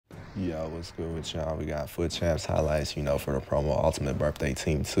Yo, what's good with y'all? We got Fut Champs highlights, for the promo Ultimate Birthday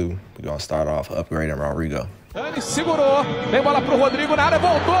Team 2. We're going to start off upgrading Rodrigo. Dani segurou, vem bola pro Rodrigo na área,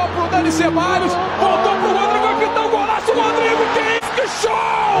 voltou pro Dani Ceballos, voltou pro Rodrigo, aqui tá o golaço, Rodrigo, que isso, que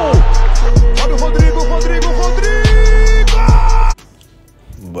show! Olha o Rodrigo!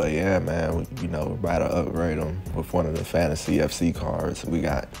 But yeah, man, we're about to upgrade him with one of the Fantasy FC cards. We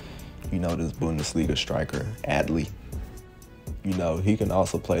got, this Bundesliga striker, Adley. He can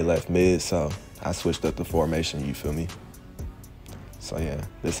also play left mid, so I switched up the formation, you feel me? So yeah,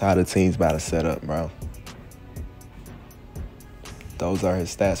 this is how the team's about to set up, bro. Those are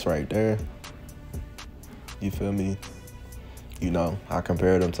his stats right there. You feel me? I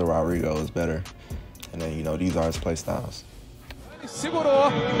compared him to Rodrigo, is better. And then, these are his play styles. Segurou,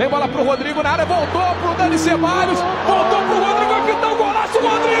 vem bola pro Rodrigo na área, voltou pro Dani Ceballos, voltou pro Rodrigo, aqui tá o golaço,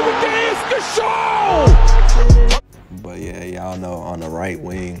 Rodrigo, que isso, que show! But yeah, y'all know on the right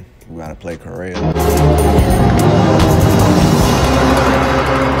wing, we gotta play Correa.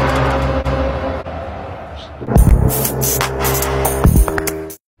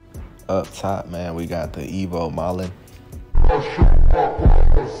 Up top, man, we got the Evo Malin.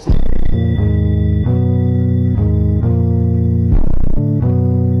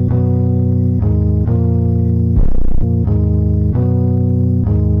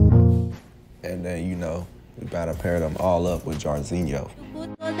 And then, we gotta pair them all up with Jarzinho.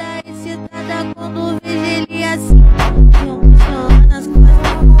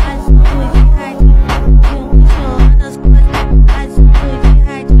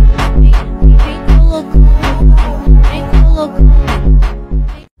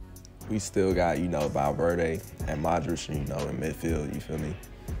 We still got, Valverde and Modric, in midfield, you feel me?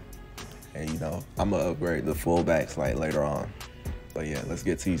 And, I'm gonna upgrade the fullbacks later on. But yeah, let's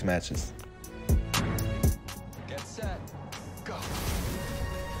get to these matches.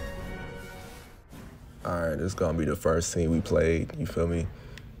 Alright, this is gonna be the first team we played, you feel me?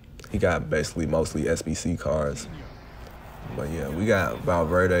 He got basically mostly SBC cards. But yeah, we got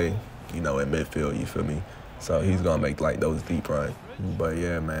Valverde, in midfield, you feel me? So he's gonna make those deep runs. But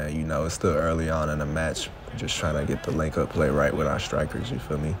yeah, man, it's still early on in the match. Just trying to get the link up play right with our strikers, you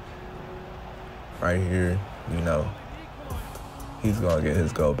feel me? Right here, he's gonna get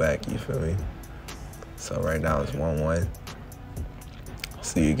his goal back, you feel me? So right now it's 1-1.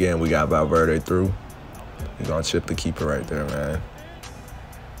 See, again, we got Valverde through. He's gonna chip the keeper right there, man.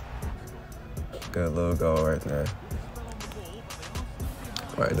 Good little goal right there.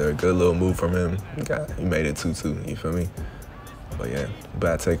 Right there, good little move from him. He made it 2-2, you feel me? But yeah,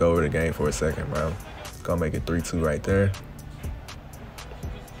 about to take over the game for a second, bro. Gonna make it 3-2 right there.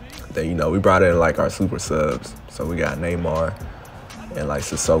 Then, we brought in our super subs. So we got Neymar and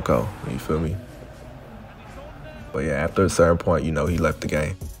Sissoko, you feel me? But yeah, after a certain point, he left the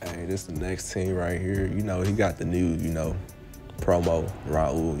game. Hey, this is the next team right here. He got the new, promo,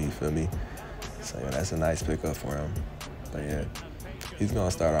 Raul, you feel me? So yeah, that's a nice pickup for him. But yeah, he's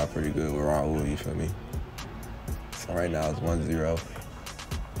gonna start off pretty good with Raul, you feel me? So right now it's 1-0.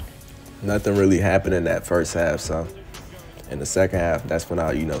 Nothing really happened in that first half, so in the second half, that's when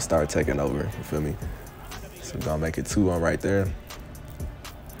I, start taking over, you feel me? So we're gonna make it 2-1 right there.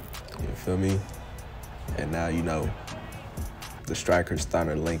 You feel me? And now, the strikers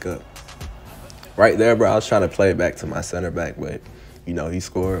starting to link up. Right there, bro, I was trying to play it back to my center back, but, he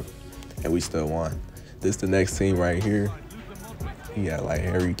scored and we still won. This the next team right here. He had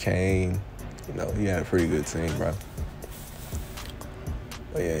Harry Kane. He had a pretty good team, bro.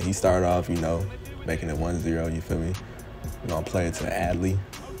 But yeah, he started off, making it 1-0, you feel me? We're gonna play it to Adley.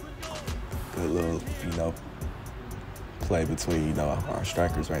 Good little, play between, our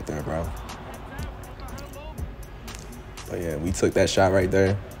strikers right there, bro. But yeah, we took that shot right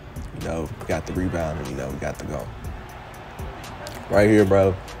there. Got the rebound and, we got the goal. Right here,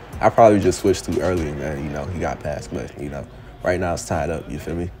 bro, I probably just switched too early, man. He got past, but, right now it's tied up, you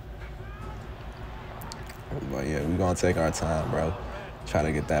feel me? But yeah, we're gonna take our time, bro. Try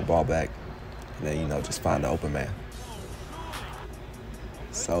to get that ball back and then, just find the open man.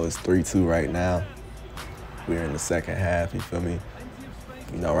 So it's 3-2 right now. We're in the second half, you feel me?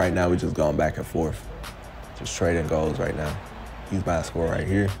 Right now we're just going back and forth. Just trading goals right now. He's about to score right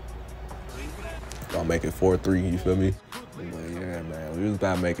here. Gonna make it 4-3, you feel me? But yeah, man, we was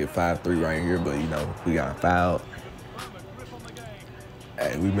about to make it 5-3 right here, but we got fouled.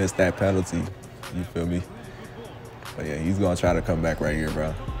 Hey, we missed that penalty, you feel me? But yeah, he's gonna try to come back right here,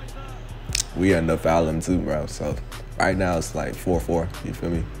 bro. We end up fouling him too, bro. So right now it's 4-4, you feel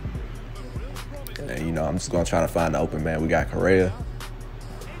me? And I'm just gonna try to find the open man. We got Correa.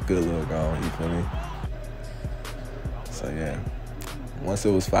 Good little goal, you feel me? So yeah, once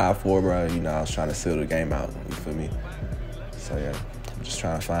it was 5-4, bro, you know, I was trying to seal the game out, you feel me? So yeah, I'm just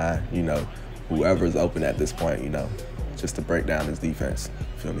trying to find, you know, whoever's open at this point, you know, just to break down this defense,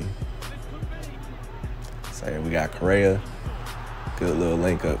 you feel me? So yeah, we got Correa, good little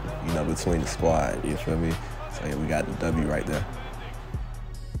link up, you know, between the squad, you feel me? So yeah, we got the W right there.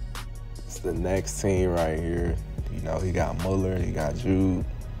 It's the next team right here. You know, he got Muller, he got Jude,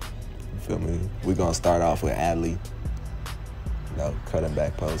 you feel me? We're gonna start off with Adley, you know, cutting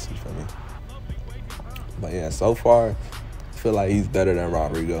back post, you feel me? But yeah, so far, I feel like he's better than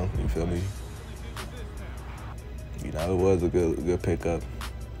Rodrigo, you feel me? You know, it was a good pickup.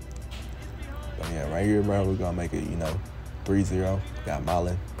 But yeah, right here, bro, we're gonna make it, you know, 3-0. Got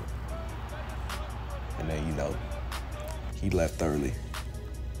Malin. And then, you know, he left thoroughly.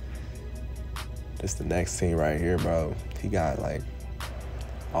 This the next team right here, bro. He got like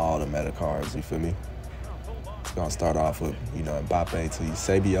all the meta cards, you feel me? It's gonna start off with, you know, Mbappe to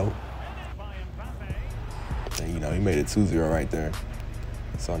Eusebio. And, you know, he made it 2-0 right there.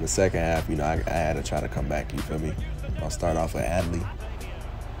 So in the second half, you know, I had to try to come back, you feel me? I'll start off with Adley.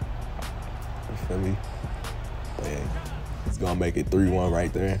 You feel me? But yeah, he's gonna make it 3-1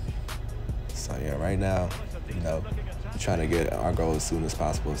 right there. So yeah, right now, you know, we're trying to get our goal as soon as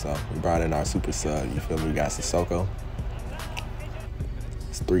possible. So we brought in our super sub, you feel me? We got Sissoko.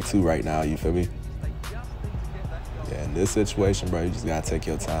 It's 3-2 right now, you feel me? Yeah, in this situation, bro, you just gotta take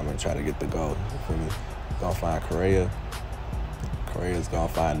your time and try to get the goal, you feel me? Gonna find Correa. Correa's gonna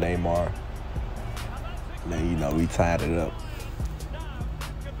find Neymar. And then, you know, we tied it up.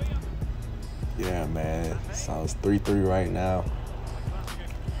 Yeah, man. So it's 3-3 right now.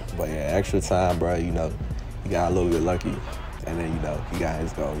 But yeah, extra time, bro, you know, he got a little bit lucky. And then, you know, he got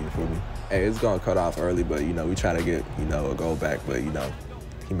his goal, you feel me? Hey, it's gonna cut off early, but, you know, we try to get, you know, a goal back. But, you know,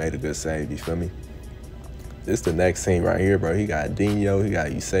 he made a good save, you feel me? This the next team right here, bro. He got Dino, he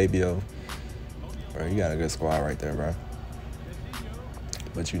got Eusebio. Bro, he got a good squad right there, bro.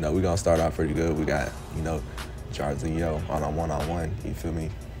 But, you know, we're going to start off pretty good. We got, you know, Jarzinho on a one-on-one, you feel me?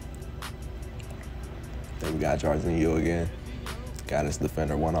 Then we got Jarzinho again. Got his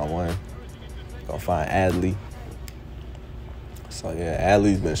defender one-on-one. Gonna find Adley. So, yeah,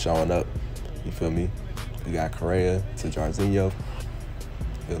 Adley's been showing up, you feel me? We got Correa to Jarzinho.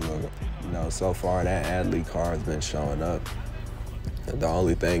 Good look. You know, so far that Adley card's been showing up. The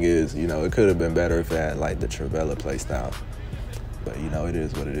only thing is, you know, it could have been better if it had, like, the Trivella play style. But, you know, it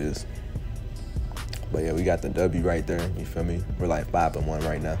is what it is. But, yeah, we got the W right there, you feel me? We're like 5-1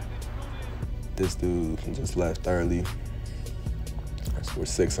 right now. This dude just left early. We're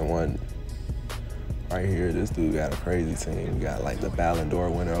 6-1 right here. This dude got a crazy team. We got, like, the Ballon d'Or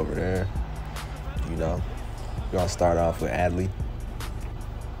winner over there. You know, we're going to start off with Adley.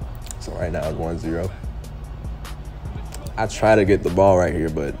 So, right now it's 1-0. I try to get the ball right here,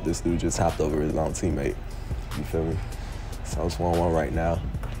 but this dude just hopped over his own teammate. You feel me? So it's 1-1 right now.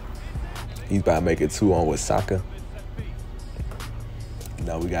 He's about to make it 2-1 with Saka. You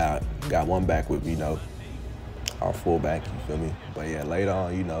know, we got one back with, you know, our fullback, you feel me? But yeah, later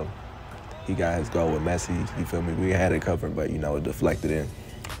on, you know, he got his goal with Messi, you feel me? We had it covered, but, you know, it deflected in.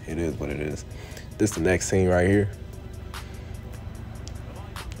 It is what it is. This the next scene right here.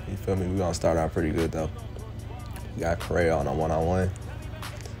 You feel me? We're going to start out pretty good, though. We got Correa on a one-on-one.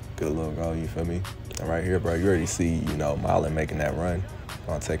 Good little goal, you feel me? And right here, bro, you already see, you know, Malin making that run.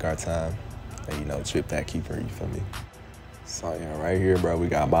 Gonna take our time and, you know, chip that keeper, you feel me? So, yeah, right here, bro, we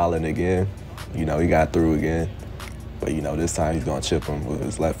got Malin again. You know, he got through again. But, you know, this time he's gonna chip him with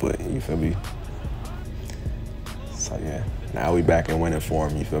his left foot, you feel me? So, yeah, now we back in winning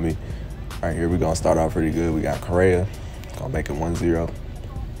form, you feel me? Right here, we're gonna start off pretty good. We got Correa, gonna make it 1-0.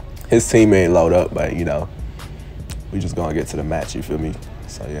 His team ain't load up, but, you know, we just gonna get to the match, you feel me?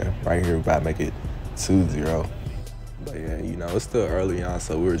 So, yeah, right here, we about to make it 2-0. But, yeah, you know, it's still early on,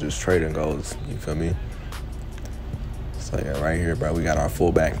 so we were just trading goals, you feel me? So, yeah, right here, bro, we got our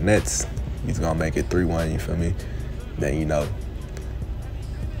fullback Nets. He's gonna make it 3-1, you feel me? Then, you know,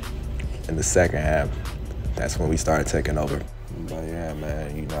 in the second half, that's when we started taking over. But, yeah,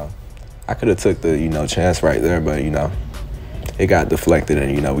 man, you know, I could have took the, you know, chance right there, but, you know, it got deflected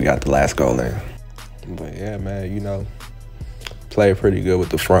and, you know, we got the last goal in. But, yeah, man, you know, played pretty good with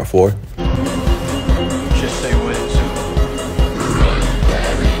the front four. Just say what it's.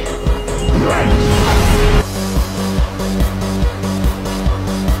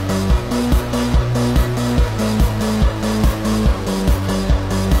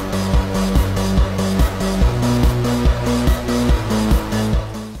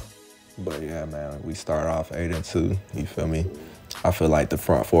 But yeah, man, we start off 8-2, you feel me? I feel like the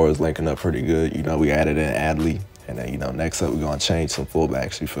front four is linking up pretty good. You know, we added in Adley And then, you know, next up, we're going to change some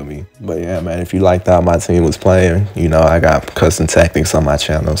fullbacks, you feel me? But yeah, man, if you liked how my team was playing, you know, I got custom tactics on my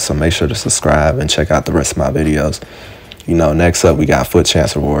channel, so make sure to subscribe and check out the rest of my videos. You know, next up, we got Fut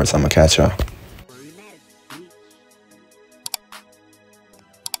Champs rewards. I'm going to catch y'all.